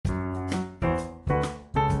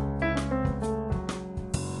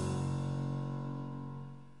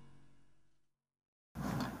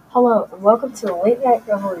Hello, and welcome to the Late Night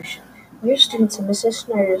Revolution. We are students in Mrs.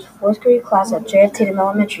 Snyder's 4th grade class at J.F. Tatum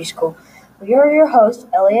Elementary School. We are your hosts,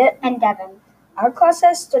 Eliott and Devon. Our class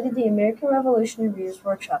has studied the American Revolution and Readers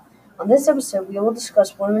Workshop. On this episode, we will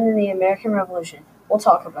discuss women in the American Revolution. We'll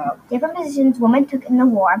talk about different positions women took in the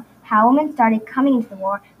war, how women started coming into the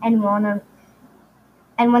war, and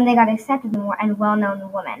when they got accepted in the war, and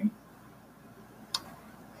well-known women.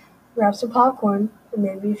 Grab some popcorn and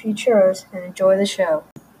maybe a few churros and enjoy the show.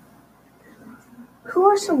 Who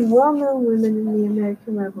are some well-known women in the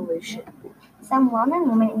American Revolution? Some well-known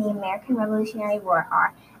women in the American Revolutionary War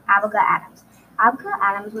are Abigail Adams. Abigail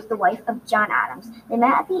Adams was the wife of John Adams. They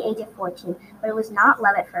met at the age of 14, but it was not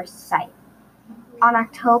love at first sight. On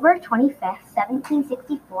October 25,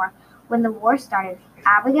 1764, when the war started,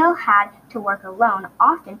 Abigail had to work alone.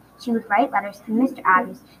 Often, she would write letters to Mr.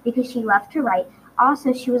 Adams because she loved to write.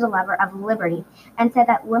 Also, she was a lover of liberty and said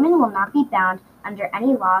that women will not be bound under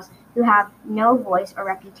any laws who have no voice or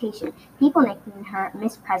reputation. People nicknamed her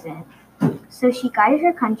Miss President. So she guided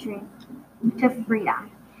her country to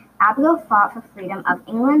freedom. Abigail fought for freedom of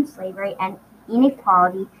England, slavery, and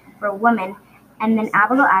inequality for women. And then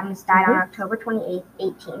Abigail Adams died on October 28,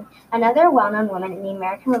 18. Another well-known woman in the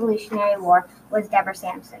American Revolutionary War was Deborah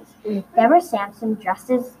Sampson. Deborah Sampson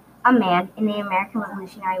dressed as a man in the American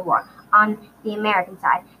Revolutionary War. On the American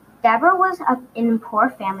side, Deborah was in a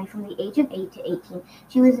poor family from the age of 8 to 18.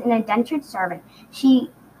 She was an indentured servant.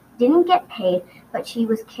 She didn't get paid, but she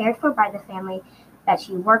was cared for by the family that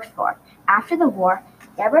she worked for. After the war,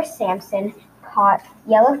 Deborah Sampson caught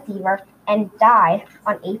yellow fever and died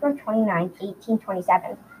on April 29,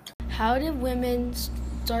 1827. How did women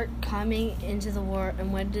start coming into the war,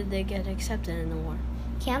 and when did they get accepted in the war?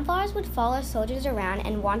 Campfires would follow soldiers around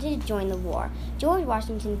and wanted to join the war. George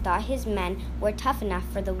Washington thought his men were tough enough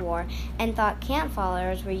for the war and thought camp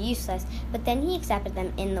followers were useless, but then he accepted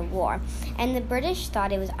them in the war. And the British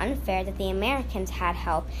thought it was unfair that the Americans had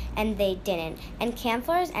help and they didn't, and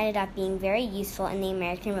campfires ended up being very useful in the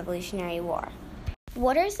American Revolutionary War.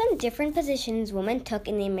 What are some different positions women took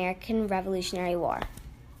in the American Revolutionary War?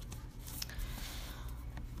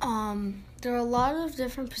 There are a lot of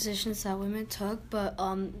different positions that women took, but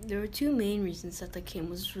there were two main reasons that they came,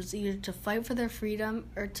 which was either to fight for their freedom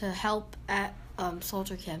or to help at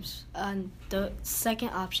soldier camps. And the second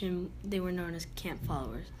option, they were known as camp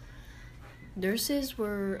followers. Nurses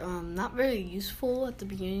were not very useful at the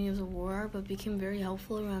beginning of the war, but became very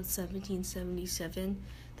helpful around 1777.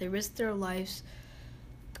 They risked their lives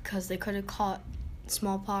because they could have caught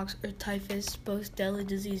smallpox or typhus, both deadly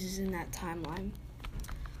diseases in that timeline.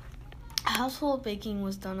 Household baking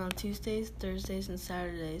was done on Tuesdays, Thursdays, and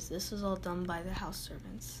Saturdays. This was all done by the house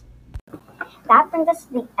servants. That brings us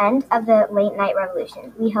to the end of the Late Night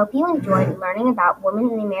Revolution. We hope you enjoyed learning about women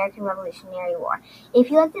in the American Revolutionary War. If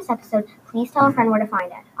you liked this episode, please tell a friend where to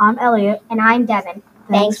find us. I'm Eliott. And I'm Devon.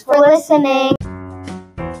 Thanks for listening.